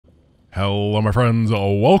Hello my friends,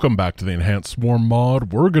 welcome back to the Enhanced Swarm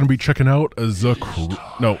mod. We're going to be checking out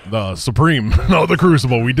the Supreme, not the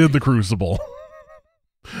Crucible. We did the Crucible.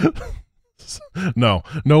 No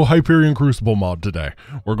Hyperion Crucible mod today.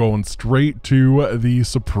 We're going straight to the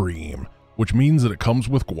Supreme, which means that it comes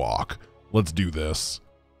with guac. Let's do this.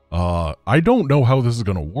 I don't know how this is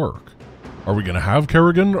going to work. Are we going to have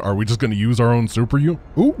Kerrigan? Are we just going to use our own super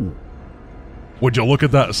Ooh. Would you look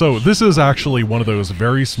at that? So this is actually one of those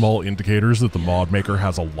very small indicators that the mod maker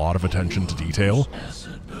has a lot of attention to detail.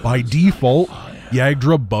 By default,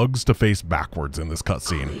 Yagdra bugs to face backwards in this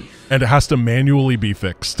cutscene, and it has to manually be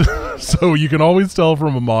fixed. So you can always tell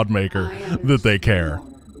from a mod maker that they care.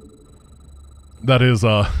 That is,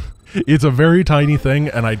 it's a very tiny thing,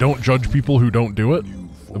 and I don't judge people who don't do it,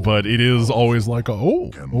 but it is always like, oh,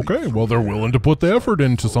 okay, well they're willing to put the effort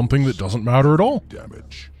into something that doesn't matter at all.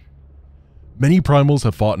 Many primals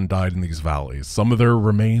have fought and died in these valleys. Some of their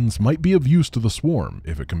remains might be of use to the swarm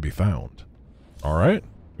if it can be found. Alright,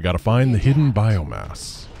 we gotta find the hidden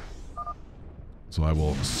biomass. So I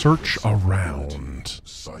will search around. And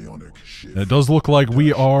it does look like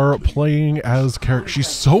we are playing as Kerrigan. She's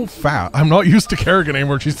so fast. I'm not used to Kerrigan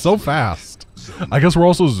anymore. She's so fast. I guess we're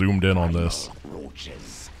also zoomed in on this.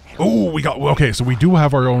 Oh, okay, so we do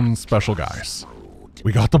have our own special guys.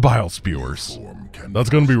 We got the bile spewers. That's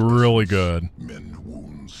going to be really good. We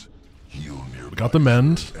got the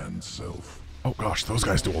mend. Oh gosh, those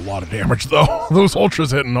guys do a lot of damage though. Those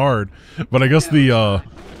ultras hitting hard. But I guess the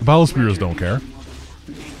bile spewers don't care.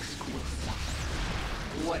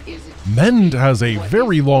 Mend has a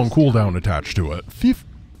very long cooldown attached to it.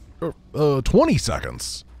 20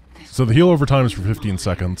 seconds. So the heal over time is for 15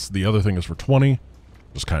 seconds. The other thing is for 20.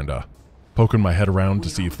 Just kind of poking my head around to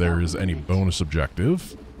see if there is any bonus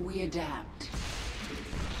objective. We adapt.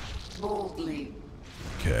 Boldly.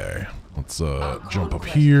 Okay, let's jump up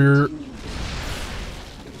here.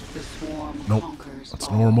 Nope, that's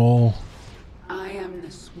normal.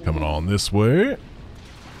 Coming on this way.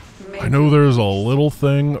 I know there's a little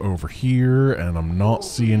thing over here, and I'm not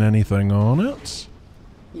seeing anything on it.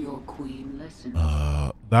 Your queen listens.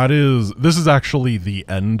 This is actually the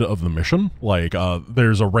end of the mission. Like,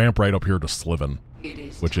 there's a ramp right up here to Sliven,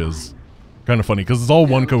 which is kind of funny because it's all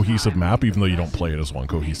one cohesive map, even though you don't play it as one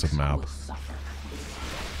cohesive map.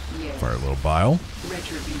 Fire a little bile.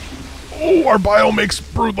 Oh, our bile makes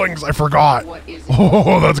broodlings. I forgot.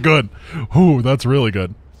 Oh, that's good. Oh, that's really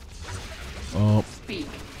good. Oh,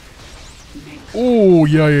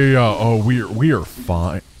 yeah. Oh, we are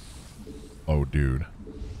fine. Oh, dude.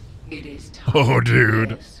 Oh,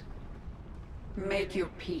 dude. Make your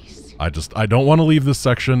peace. I don't want to leave this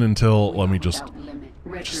section until, let me just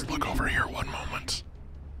look over here one moment.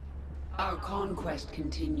 Our conquest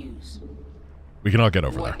continues. We cannot get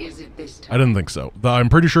over there. What is it this time? I didn't think so. I'm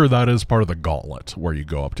pretty sure that is part of the gauntlet where you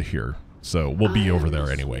go up to here. So we'll be over there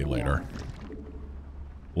anyway later.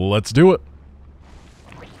 Let's do it.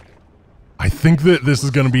 I think that this is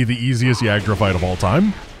going to be the easiest Yagdra fight of all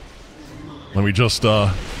time. Let me just,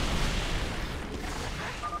 yeah,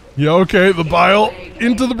 okay, the bile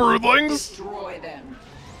into the broodlings.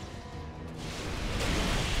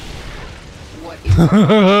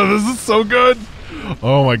 This is so good.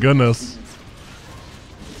 Oh my goodness.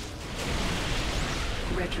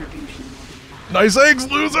 Nice eggs,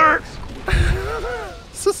 loser.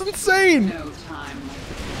 This is insane. No time.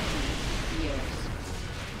 Yes.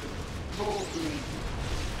 Boldly.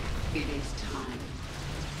 It is time.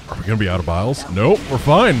 Are we gonna be out of biles? Nope, we're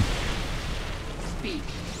fine. Speak.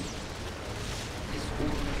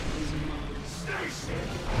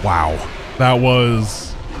 Wow, that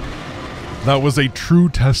was a true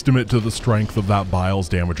testament to the strength of that bile's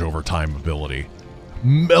damage over time ability.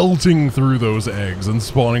 Melting through those eggs and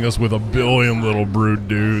spawning us with a billion little brood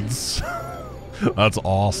dudes. That's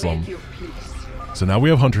awesome. So now we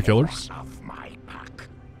have hunter killers.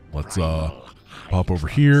 Let's pop over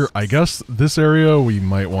here. I guess this area we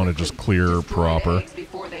might want to just clear proper.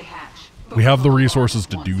 We have the resources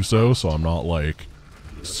to do so, so I'm not like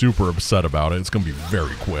super upset about it. It's gonna be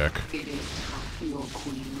very quick.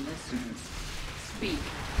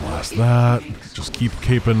 Blast that. Just keep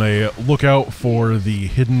keeping a lookout for the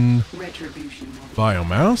hidden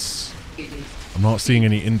biomass. I'm not seeing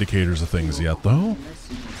any indicators of things yet, though.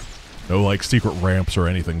 No, like, secret ramps or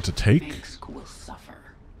anything to take.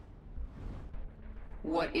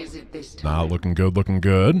 What is it this time? Nah, looking good, looking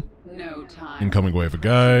good. No time. Incoming wave of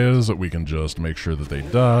guys. We can just make sure that they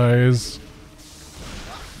dies.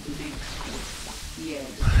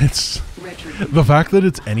 It's the fact that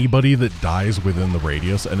it's anybody that dies within the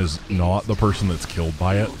radius and is not the person that's killed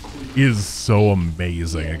by it is so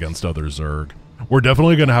amazing against other Zerg. We're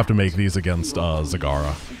definitely going to have to make these against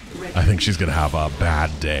Zagara. I think she's going to have a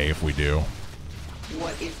bad day if we do.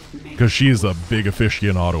 Because she's a big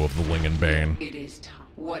aficionado of the Ling and Bane.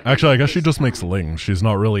 Actually, I guess she just makes Ling. She's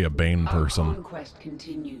not really a Bane person.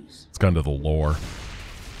 It's kind of the lore.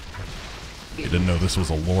 You didn't know this was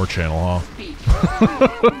a lore channel,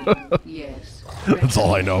 huh? That's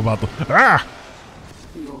all I know about the... Ah!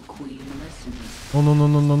 Oh, no, no,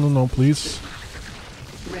 no, no, no, no, please.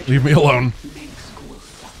 Leave me alone.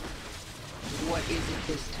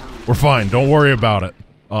 We're fine. Don't worry about it.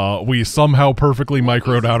 We somehow perfectly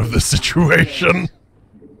microed out of this situation.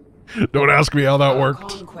 Don't ask me how that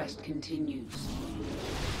worked.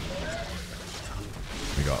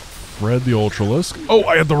 We got Fred the Ultralisk. Oh,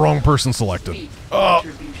 I had the wrong person selected. Oh,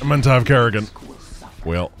 I meant to have Kerrigan.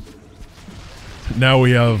 Well, now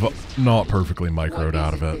we have not perfectly microed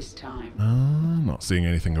out of it. Not seeing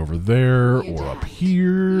anything over there or up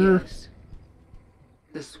here.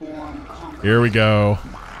 Here we go.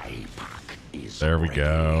 There we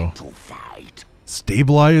go.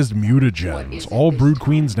 Stabilized mutagens. All brood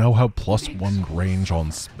queens now have +1 range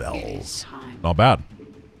on spells. Not bad.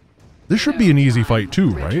 This should be an easy fight too,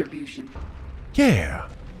 right? Yeah.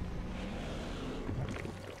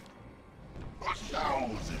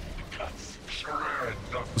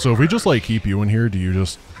 So if we just like keep you in here, do you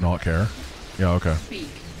just not care? Yeah, okay.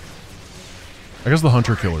 I guess the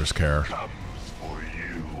hunter killers care.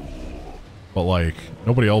 But like,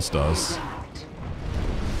 nobody else does.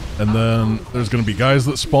 And then there's gonna be guys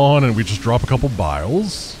that spawn and we just drop a couple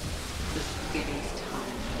biles.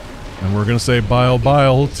 And we're gonna say bile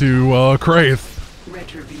to Kraith.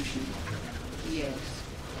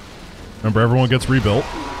 Remember, everyone gets rebuilt.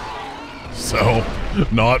 So,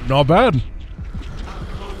 not bad.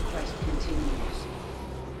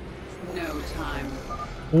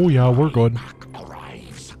 Oh yeah, we're good.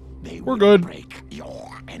 We're good.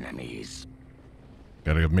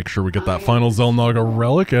 Gotta make sure we get that final Zelnaga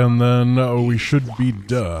relic, and then we should be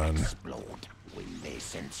done.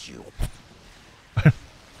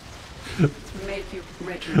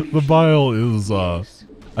 The bile is,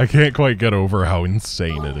 I can't quite get over how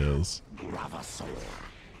insane it is.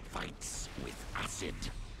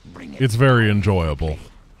 It's very enjoyable.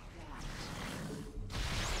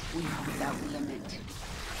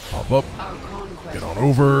 Pop up. Get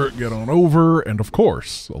on over, and of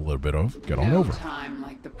course, a little bit of get on over.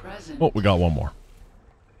 Oh, we got one more.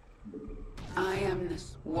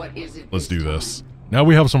 Let's do this. Now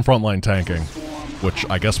we have some frontline tanking, which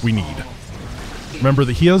I guess we need. Remember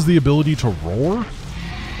that he has the ability to roar,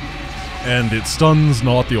 and it stuns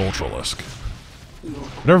not the Ultralisk.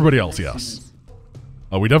 But everybody else, yes.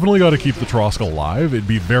 We definitely got to keep the Trosk alive. It'd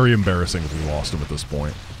be very embarrassing if we lost him at this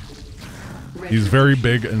point. He's very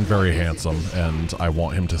big and very handsome, and I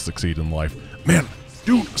want him to succeed in life. Man,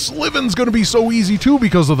 dude, Sliven's gonna be so easy too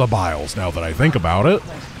because of the biles, now that I think about it.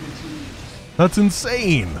 That's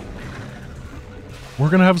insane. We're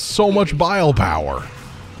gonna have so much bile power.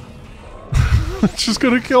 It's just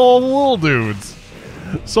gonna kill all the little dudes.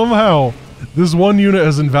 Somehow, this one unit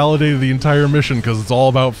has invalidated the entire mission because it's all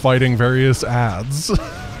about fighting various ads.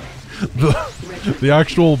 The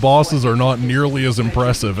actual bosses are not nearly as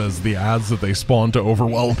impressive as the ads that they spawn to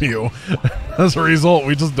overwhelm you. As a result,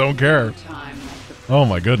 we just don't care. Oh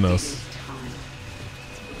my goodness.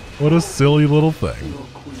 What a silly little thing.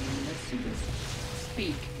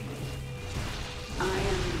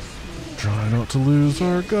 Try not to lose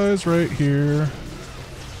our guys right here.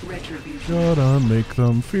 Gotta make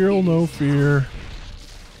them feel no fear.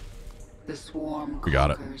 We got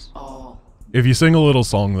it. If you sing a little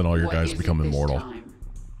song, then all your guys become immortal.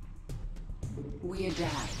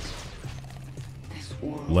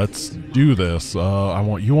 Let's do this. I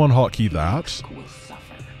want you on hotkey that.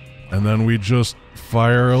 And then we just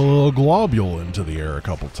fire a little globule into the air a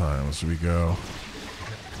couple times. We go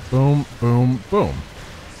boom, boom, boom.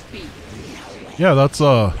 Yeah, that's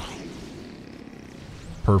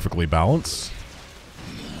perfectly balanced.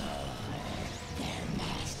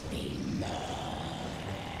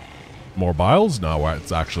 More biles? No,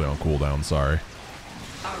 it's actually on cooldown, sorry.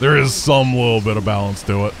 There is some little bit of balance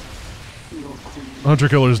to it. Hunter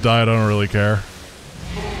killers died, I don't really care.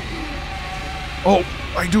 Oh,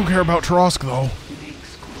 I do care about Trosk though.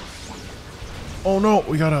 Oh no,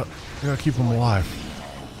 we gotta keep him alive.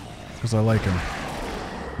 Because I like him.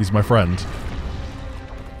 He's my friend.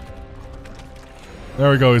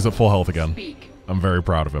 There we go, he's at full health again. I'm very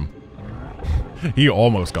proud of him. He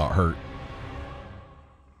almost got hurt.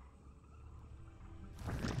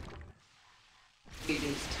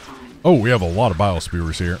 Oh, we have a lot of bile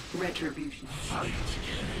spewers here.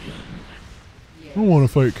 I don't want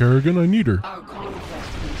to fight Kerrigan. I need her. Our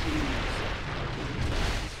conquest continues.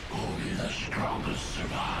 Only the strongest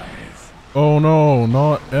survive. Oh no,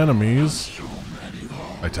 not enemies. So many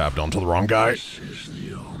more. I tapped onto the wrong guy. This is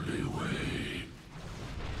the only way.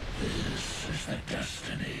 This is the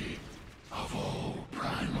destiny of all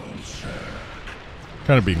primal Zerg.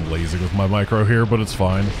 Kind of being lazy with my micro here, but it's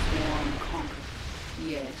fine. Swarm conquered.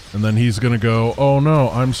 Yes. And then he's gonna go, oh no,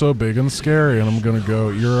 I'm so big and scary. And I'm gonna go,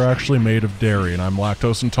 you're actually made of dairy and I'm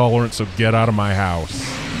lactose intolerant, so get out of my house.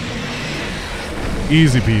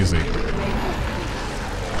 Easy peasy.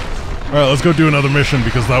 Alright, let's go do another mission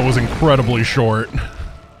because that was incredibly short.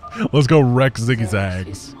 Let's go wreck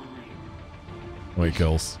zigzags. Wait,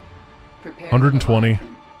 kills. Prepare 120,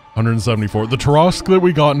 174. The Tarask that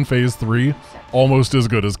we got in phase 3, almost as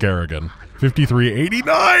good as Kerrigan.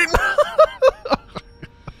 5389!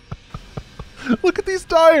 Look at these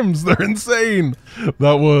times, they're insane.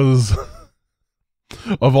 That was,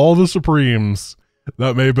 of all the Supremes,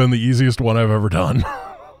 that may have been the easiest one I've ever done.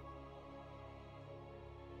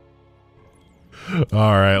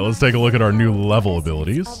 Alright, let's take a look at our new level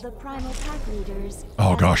abilities.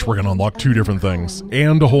 Oh gosh, we're gonna unlock 2 different things,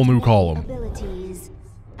 and a whole new column.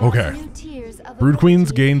 Okay. Brood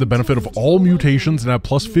Queens gain the benefit of all mutations and have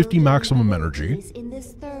plus 50 maximum energy.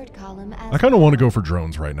 I kind of want to go for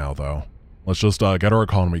drones right now, though. Let's just get our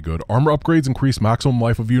economy good. Armor upgrades increase maximum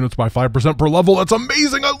life of units by 5% per level. That's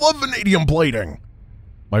amazing! I love vanadium plating!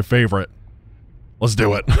 My favorite. Let's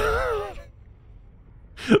do it.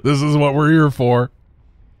 This is what we're here for.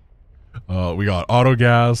 We got auto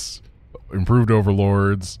gas, improved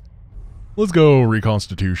overlords. Let's go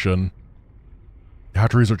reconstitution.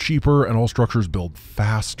 Hatcheries are cheaper and all structures build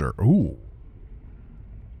faster. Ooh.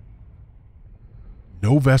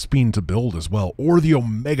 No Vespine to build as well, or the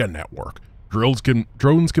Omega Network. Drones can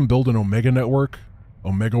build an Omega Network.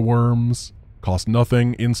 Omega worms cost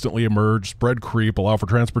nothing, instantly emerge, spread creep, allow for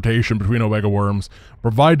transportation between Omega worms,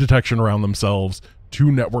 provide detection around themselves.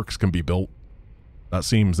 2 networks can be built. That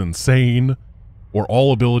seems insane. Or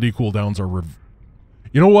all ability cooldowns are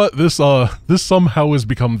you know what? This somehow has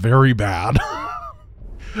become very bad.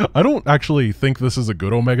 I don't actually think this is a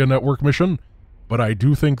good Omega Network mission, but I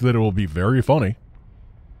do think that it will be very funny.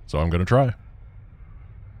 So I'm going to try.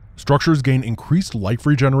 Structures gain increased life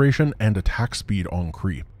regeneration and attack speed on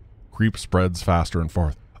creep. Creep spreads faster and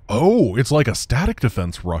farther. Oh, it's like a static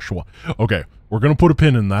defense rush. Okay, we're going to put a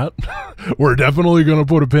pin in that. We're definitely going to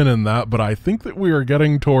put a pin in that, but I think that we are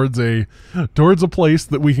getting towards a place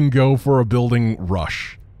that we can go for a building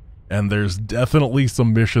rush. And there's definitely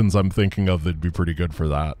some missions I'm thinking of that'd be pretty good for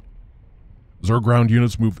that. Zerg ground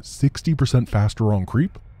units move 60% faster on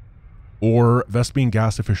creep. Or Vespine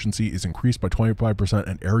gas efficiency is increased by 25%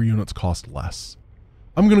 and air units cost less.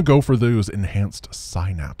 I'm going to go for those enhanced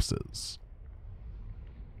synapses.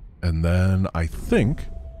 And then I think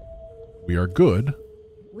we are good.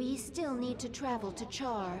 We still need to travel to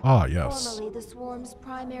Char. Ah, yes. Formerly the swarm's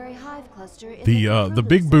primary hive cluster in The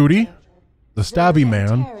big booty, the stabby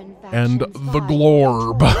man, and the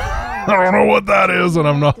glorb. I don't know what that is, and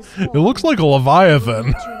I'm not. It looks like a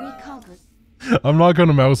leviathan. I'm not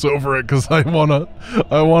gonna mouse over it because I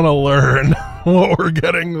wanna learn what we're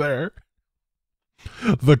getting there.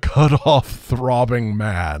 The cut-off throbbing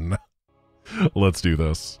man. Let's do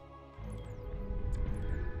this.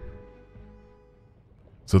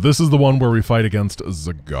 So this is the one where we fight against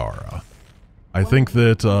Zagara. I think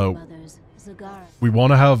that we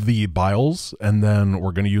want to have the Biles, and then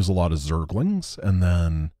we're going to use a lot of Zerglings, and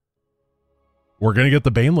then we're going to get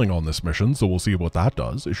the Baneling on this mission, so we'll see what that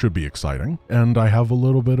does. It should be exciting, and I have a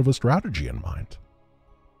little bit of a strategy in mind.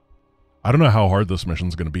 I don't know how hard this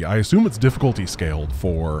mission's going to be. I assume it's difficulty scaled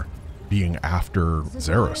for being after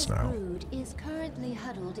Xeris now.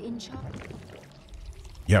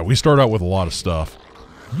 Yeah, we start out with a lot of stuff.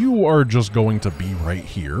 You are just going to be right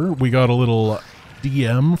here. We got a little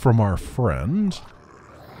DM from our friend.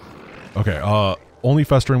 Okay, only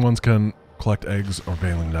festering ones can collect eggs or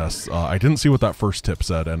baneling nests. I didn't see what that first tip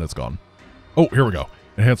said, and it's gone. Oh, here we go.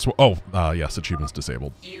 Enhanced. Yes, achievement's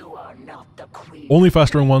disabled. You are not the queen. Only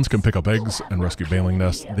festering ones can pick up eggs and rescue baneling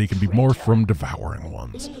nests. They can be morphed from devouring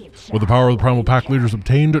ones. With the power of the primal pack leaders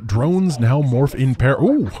obtained, drones now morph in pair.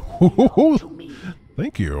 Ooh,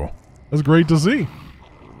 thank you. That's great to see.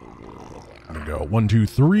 We're gonna go 1, 2,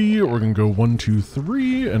 3. We're gonna go 1, 2,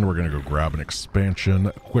 3, and we're gonna go grab an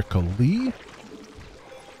expansion quickly.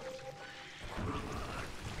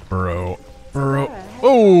 Burrow.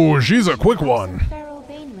 Oh, she's a quick one. Feral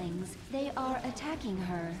banelings. They are attacking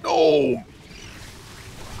her. Oh,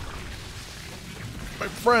 my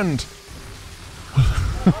friend.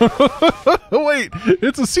 Wait,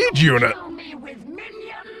 it's a siege unit. Kill me with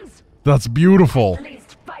That's beautiful. Please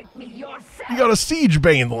fight me yourself. You got a siege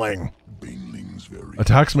Baneling. Baneling's very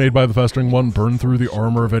Attacks made by the festering one burn through the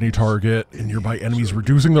armor of any target and nearby enemies,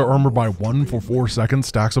 reducing their armor by 1 for 4 seconds,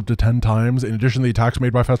 stacks up to 10 times. In addition, the attacks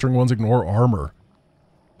made by festering ones ignore armor.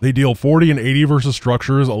 They deal 40 and 80 versus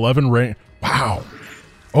structures, 11 range. Wow.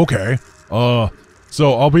 Okay.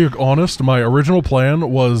 So I'll be honest, my original plan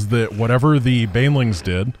was that whatever the Banelings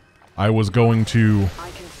did, I was going to... I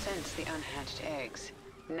can sense the unhatched eggs.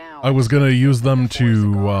 Now I was going to use them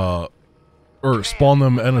to, or spawn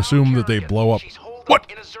them and assume that they blow up. What?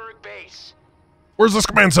 In a Zerg base. Where's this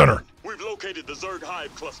command center? We've located the Zerg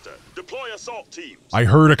Hive cluster. Deploy assault teams. I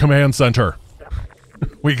heard a command center.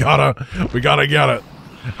 we gotta get it.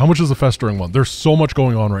 How much is the festering one? There's so much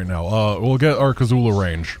going on right now. We'll get our Kazula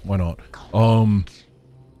range. Why not?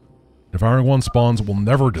 Devouring one spawns. We'll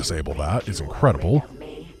never disable that. It's incredible.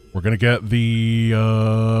 We're gonna get the,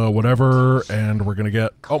 whatever, and we're gonna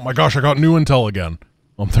get... Oh my gosh, I got new intel again.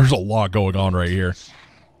 There's a lot going on right here.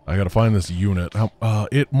 I gotta find this unit.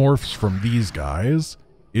 It morphs from these guys.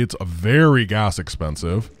 It's very gas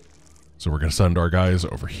expensive. So we're gonna send our guys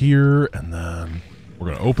over here, and then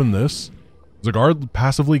we're gonna open this. Zagard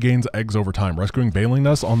passively gains eggs over time. Rescuing Baneling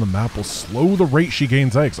nests on the map will slow the rate she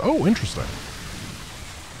gains eggs. Oh, interesting.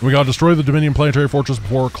 We gotta destroy the Dominion Planetary Fortress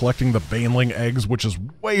before collecting the Baneling eggs, which is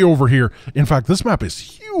way over here. In fact, this map is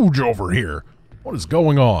huge over here. What is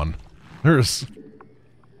going on?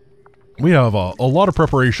 We have a lot of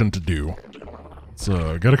preparation to do. Let's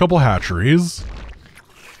get a couple hatcheries.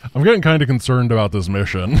 I'm getting kind of concerned about this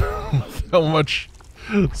mission. How much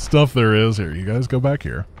stuff there is here. You guys go back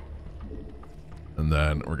here. And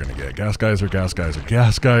then we're gonna get gas geyser, gas geyser,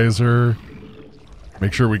 gas geyser.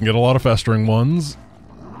 Make sure we can get a lot of festering ones.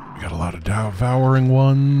 We got a lot of devouring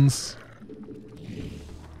ones.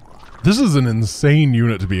 This is an insane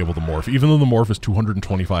unit to be able to morph. Even though the morph is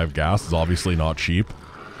 225 gas, it's obviously not cheap.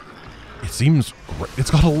 It seems...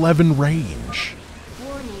 It's got 11 range.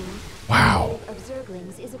 Warning. Wow. The wave of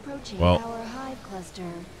Zerglings is approaching Well. our hive cluster.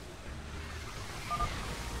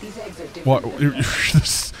 These eggs are different. What?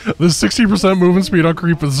 This 60% movement speed on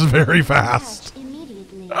creep is very fast. Hatch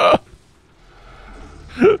immediately.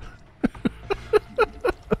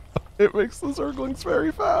 It makes the Zerglings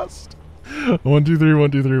very fast. 1, 2, 3,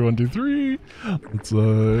 1, 2, 3, 1, 2, 3. Let's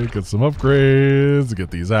get some upgrades, get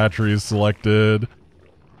these hatcheries selected.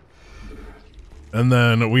 And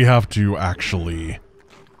then we have to actually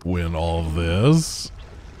win all of this.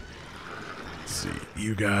 Let's see,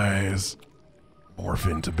 you guys morph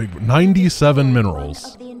into big 97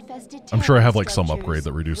 minerals. I'm sure I have like some upgrade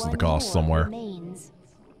that reduces the cost somewhere.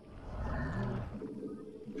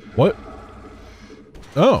 What?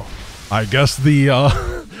 Oh, I guess the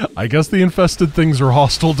infested things are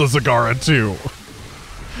hostile to Zagara too.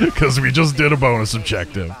 Because we just did a bonus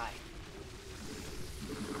objective.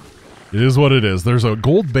 It is what it is. There's a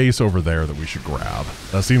gold base over there that we should grab.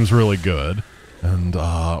 That seems really good. And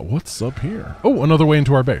what's up here? Oh, another way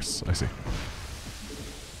into our base. I see.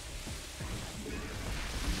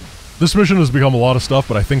 This mission has become a lot of stuff,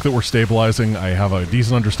 but I think that we're stabilizing. I have a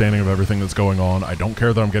decent understanding of everything that's going on. I don't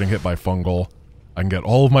care that I'm getting hit by fungal. I can get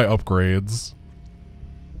all of my upgrades.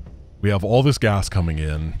 We have all this gas coming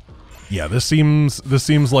in. Yeah, this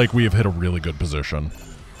seems like we have hit a really good position.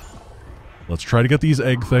 Let's try to get these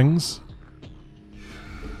egg things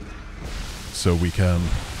so we can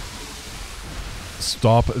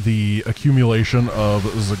stop the accumulation of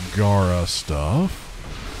Zagara stuff.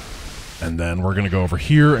 And then we're going to go over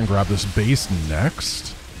here and grab this base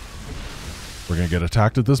next. We're going to get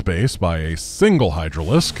attacked at this base by a single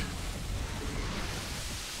Hydralisk.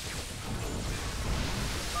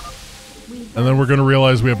 And then we're going to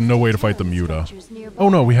realize we have no way to fight the Muta. Oh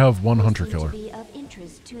no, we have one Hunter Killer.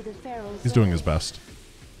 He's doing his best.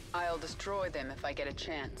 I'll destroy them if I get a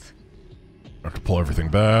chance. I have to pull everything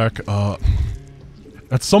back.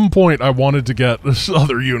 At some point, I wanted to get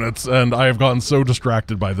other units, and I have gotten so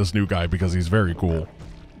distracted by this new guy because he's very cool.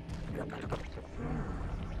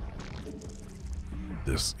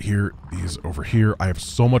 This here, these over here. I have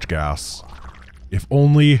so much gas. If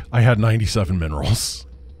only I had 97 minerals.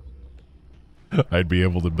 I'd be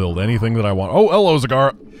able to build anything that I want. Oh, hello,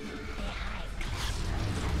 Zagara.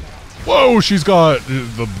 Whoa, she's got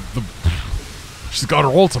she's got her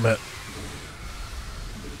ultimate.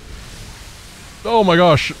 Oh my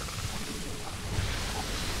gosh.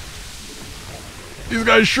 These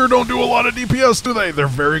guys sure don't do a lot of DPS, do they? They're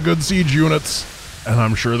very good siege units. And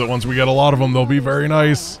I'm sure that once we get a lot of them, they'll be very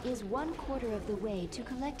nice. Is 1/4 of the way to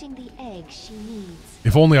collecting the eggs she needs.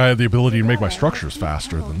 If only I had the ability to make my structures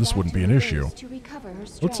faster, then this wouldn't be an issue.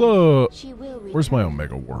 Let's, where's my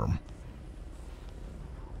Omega Worm?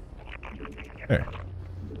 Hey.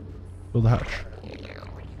 Build a hatch.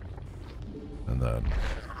 And then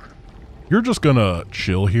you're just gonna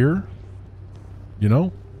chill here, you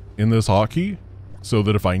know, in this hotkey, so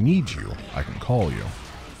that if I need you, I can call you.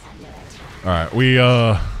 Alright, we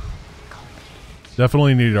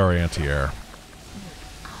definitely need our anti-air.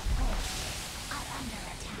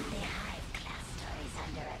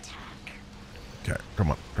 Okay,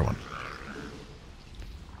 come on, come on.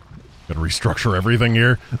 Gotta restructure everything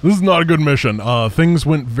here. This is not a good mission. Things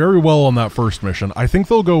went very well on that first mission. I think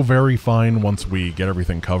they'll go very fine once we get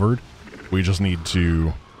everything covered. We just need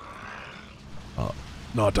to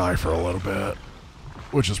not die for a little bit,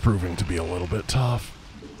 which is proving to be a little bit tough.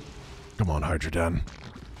 Come on, Hydroden.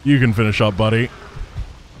 You can finish up, buddy.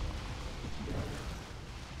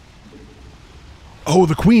 Oh,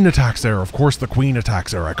 the queen attacks there. Of course the queen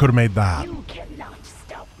attacks there. I could have made that. You cannot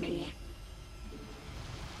stop me.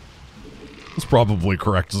 That's probably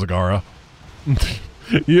correct, Zagara.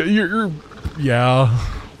 you're... Yeah.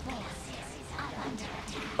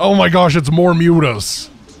 Oh my gosh, it's more mutas.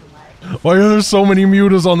 Why are there so many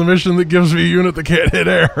mutas on the mission that gives me a unit that can't hit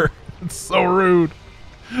air? It's so rude.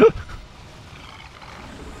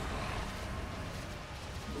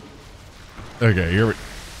 Okay,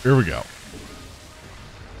 here we go.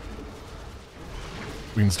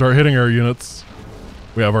 We can start hitting air units.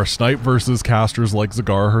 We have our snipe versus casters like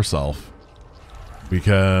Zagara herself. We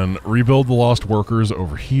can rebuild the lost workers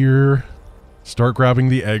over here. Start grabbing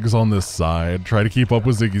the eggs on this side. Try to keep up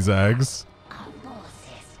with Ziggy Zags.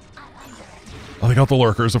 Oh, they got the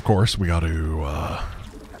lurkers, of course. We got to, a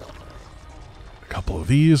couple of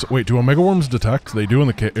these. Wait, do Omega Worms detect? They do in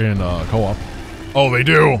the co-op. Oh, they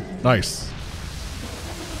do! Nice.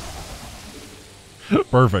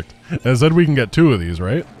 Perfect. It said we can get 2 of these,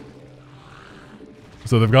 right?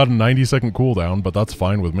 So they've got a 90-second cooldown, but that's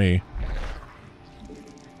fine with me.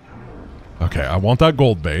 Okay, I want that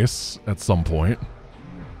gold base at some point.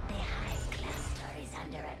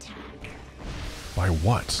 By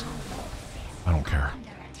what? I don't care.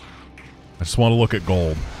 I just want to look at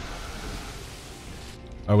gold.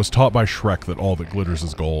 I was taught by Shrek that all that glitters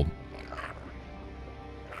is gold.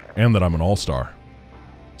 And that I'm an all-star.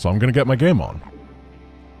 So I'm going to get my game on.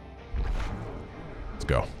 Let's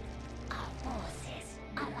go.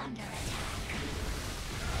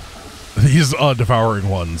 These devouring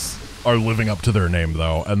ones are living up to their name,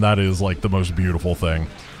 though, and that is, like, the most beautiful thing.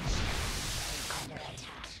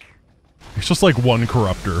 It's just like one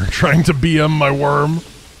corruptor trying to BM my worm.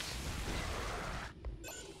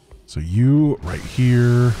 So you, right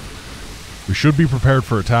here. We should be prepared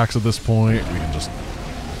for attacks at this point. We can just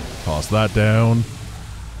toss that down.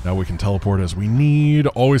 Now we can teleport as we need.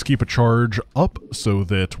 Always keep a charge up so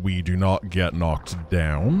that we do not get knocked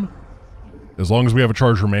down. As long as we have a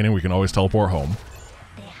charge remaining, we can always teleport home.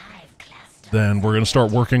 Then we're going to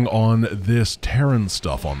start working on this Terran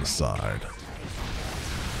stuff on the side.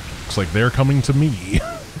 Looks like they're coming to me.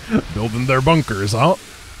 Building their bunkers, huh?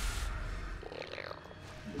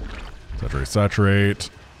 Saturate, saturate.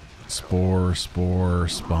 Spore, spore,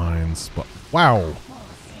 spine, wow.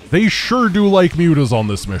 They sure do like mutas on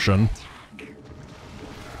this mission.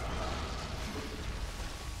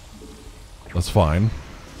 That's fine.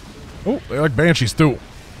 Oh, they like banshees too.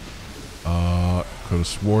 Could have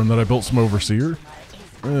sworn that I built some overseer.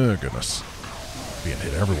 Oh, goodness. Being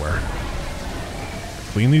hit everywhere.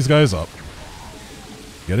 Clean these guys up.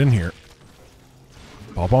 Get in here.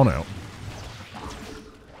 Pop on out.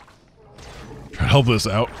 Try to help this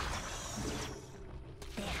out.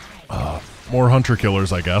 More hunter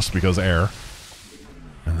killers, I guess, because air.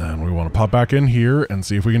 And then we want to pop back in here and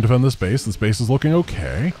see if we can defend this base. This base is looking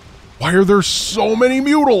okay. Why are there so many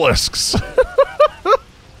mutalisks?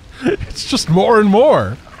 It's just more and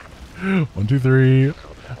more. 1, 2, 3.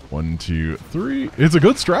 1, 2, 3. It's a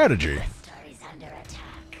good strategy.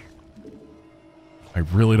 I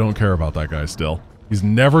really don't care about that guy still. He's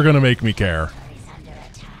never going to make me care.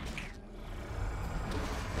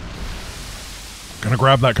 Gonna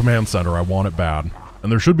grab that command center. I want it bad.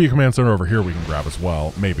 And there should be a command center over here we can grab as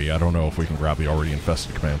well. Maybe. I don't know if we can grab the already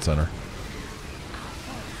infested command center.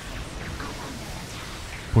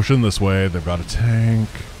 Push in this way. They've got a tank.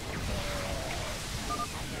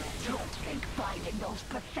 Don't think finding those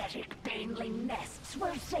pathetic Baneling nests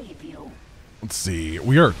will save you. Let's see.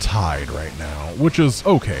 We are tied right now, which is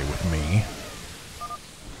okay with me.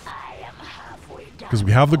 I am halfway down. Because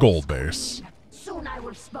we have the gold base. Soon I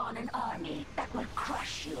will spawn an army that will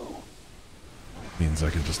crush you. Means I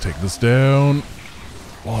can just take this down.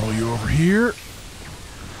 Waddle you over here.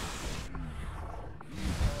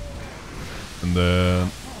 And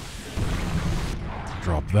then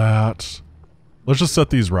drop that. Let's just set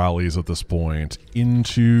these rallies at this point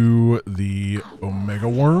into the Omega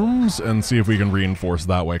Worms and see if we can reinforce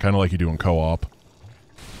that way, kind of like you do in co-op.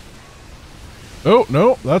 Oh,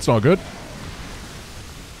 no, that's not good.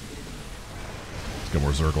 Let's get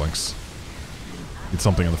more Zerglings. Need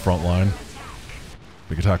something in the front line.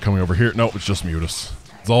 Big attack coming over here. No, it's just Mutus.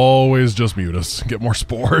 It's always just Mutus. Get more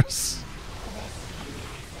spores.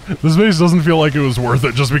 This base doesn't feel like it was worth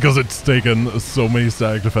it just because it's taken so many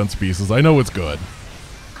static defense pieces. I know it's good.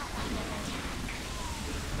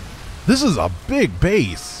 This is a big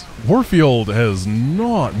base. Warfield has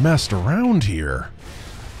not messed around here.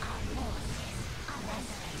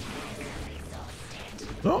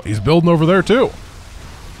 Oh, he's building over there too.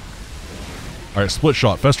 Alright, split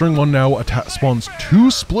shot. Festering one now spawns 2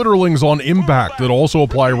 Splitterlings on impact that also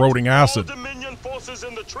apply eroding acid.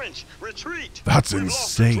 That's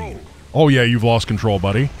insane. Oh yeah, you've lost control,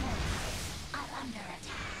 buddy.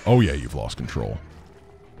 Oh yeah, you've lost control.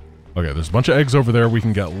 Okay, there's a bunch of eggs over there we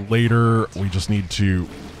can get later. We just need to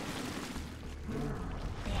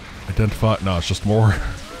identify. No, it's just more.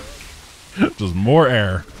 Just more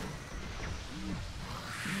air.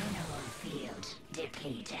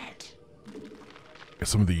 Get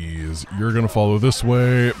some of these. You're gonna follow this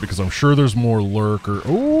way because I'm sure there's more lurker.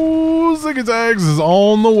 Oh, Ziggy's eggs is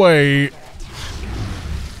on the way.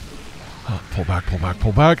 Oh, pull back, pull back,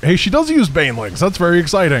 pull back. Hey, she does use Banelings. That's very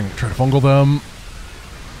exciting. Try to fungal them.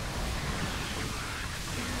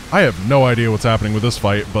 I have no idea what's happening with this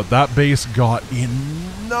fight, but that base got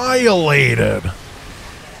annihilated. But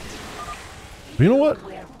you know what?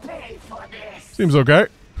 Seems okay.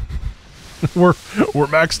 we're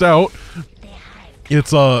maxed out.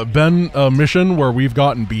 It's been a mission where we've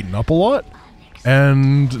gotten beaten up a lot,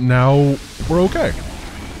 and now we're okay.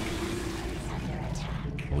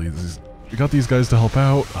 We got these guys to help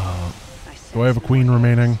out. Do I have a queen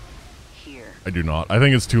remaining? I do not. I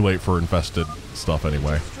think it's too late for infested stuff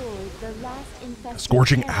anyway.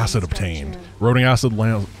 Scorching acid obtained. Eroding acid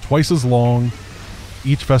lands twice as long.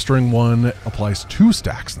 Each festering one applies 2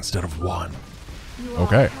 stacks instead of 1.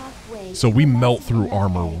 Okay. So we melt through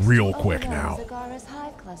armor real quick now. We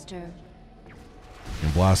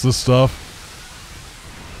can blast this stuff.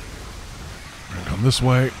 We're gonna come this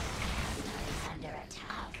way.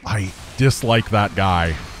 I dislike that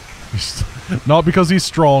guy. Not because he's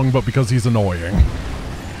strong, but because he's annoying.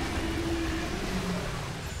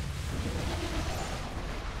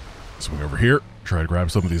 Swing over here. Try to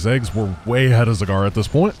grab some of these eggs. We're way ahead of Zagar at this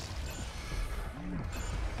point.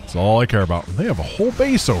 That's all I care about. They have a whole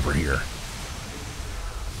base over here.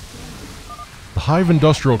 The Hive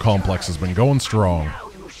Industrial Complex has been going strong.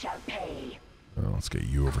 Let's get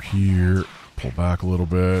you over here. Pull back a little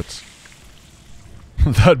bit.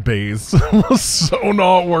 That base was so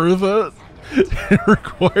not worth it. It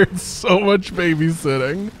required so much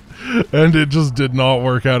babysitting. And it just did not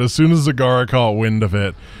work out. As soon as Zagara caught wind of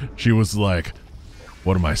it, she was like,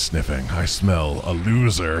 "What am I sniffing? I smell a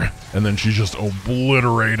loser." And then she just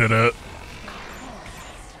obliterated it.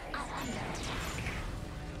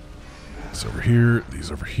 These over here,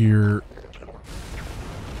 these over here.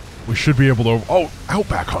 We should be able to... Oh,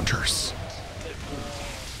 Outback Hunters.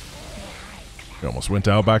 We almost went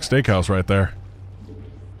to Outback Steakhouse right there.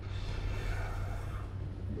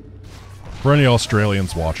 For any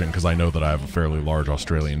Australians watching, because I know that I have a fairly large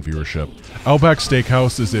Australian viewership, Outback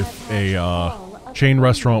Steakhouse is if a chain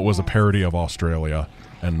restaurant was a parody of Australia,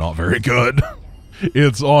 and not very good.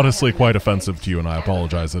 It's honestly quite offensive to you, and I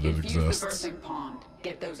apologize that it exists.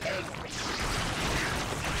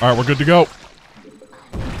 Alright, we're good to go.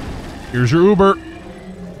 Here's your Uber.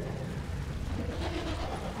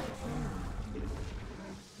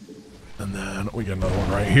 And then we get another one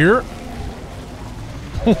right here.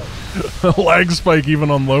 Lag spike even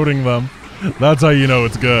unloading them. That's how you know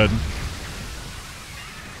it's good.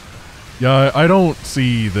 Yeah, I don't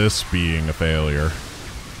see this being a failure.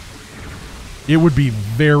 It would be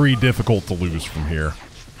very difficult to lose from here.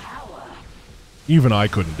 Even I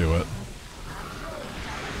couldn't do it.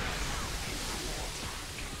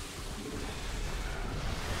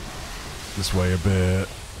 This way a bit.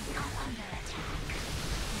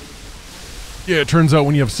 Yeah, it turns out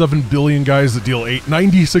when you have 7 billion guys that deal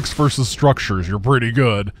 96 versus structures, you're pretty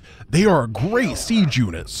good. They are a great siege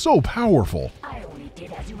unit, so powerful. I only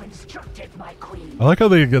did as you instructed, my queen. I like how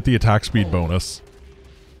they get the attack speed bonus.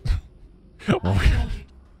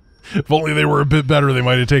 If only they were a bit better, they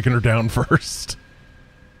might have taken her down first.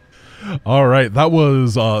 All right, that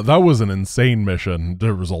was an insane mission.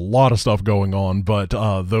 There was a lot of stuff going on, but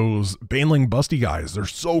those Baneling busty guys, they're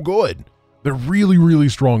so good. They're really, really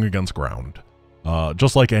strong against ground.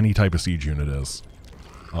 Just like any type of siege unit is.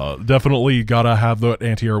 Definitely gotta have the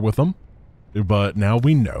anti-air with them, but now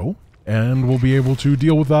we know, and we'll be able to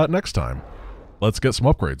deal with that next time. Let's get some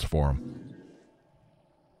upgrades for him.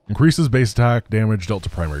 Increases base attack damage dealt to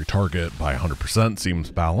primary target by 100%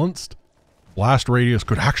 seems balanced. Blast radius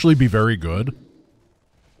could actually be very good.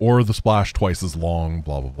 Or the splash twice as long,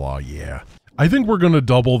 blah, blah, blah, yeah. I think we're going to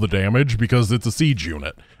double the damage because it's a siege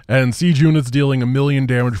unit. And siege units dealing 1,000,000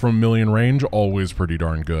 damage from 1,000,000 range, always pretty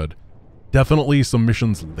darn good. Definitely some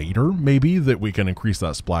missions later, maybe, that we can increase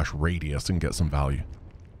that splash radius and get some value.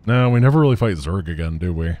 No, we never really fight Zerg again,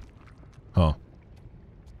 do we? Huh.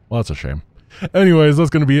 Well, that's a shame. Anyways, that's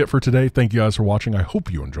going to be it for today. Thank you guys for watching. I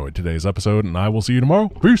hope you enjoyed today's episode, and I will see you tomorrow.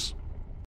 Peace!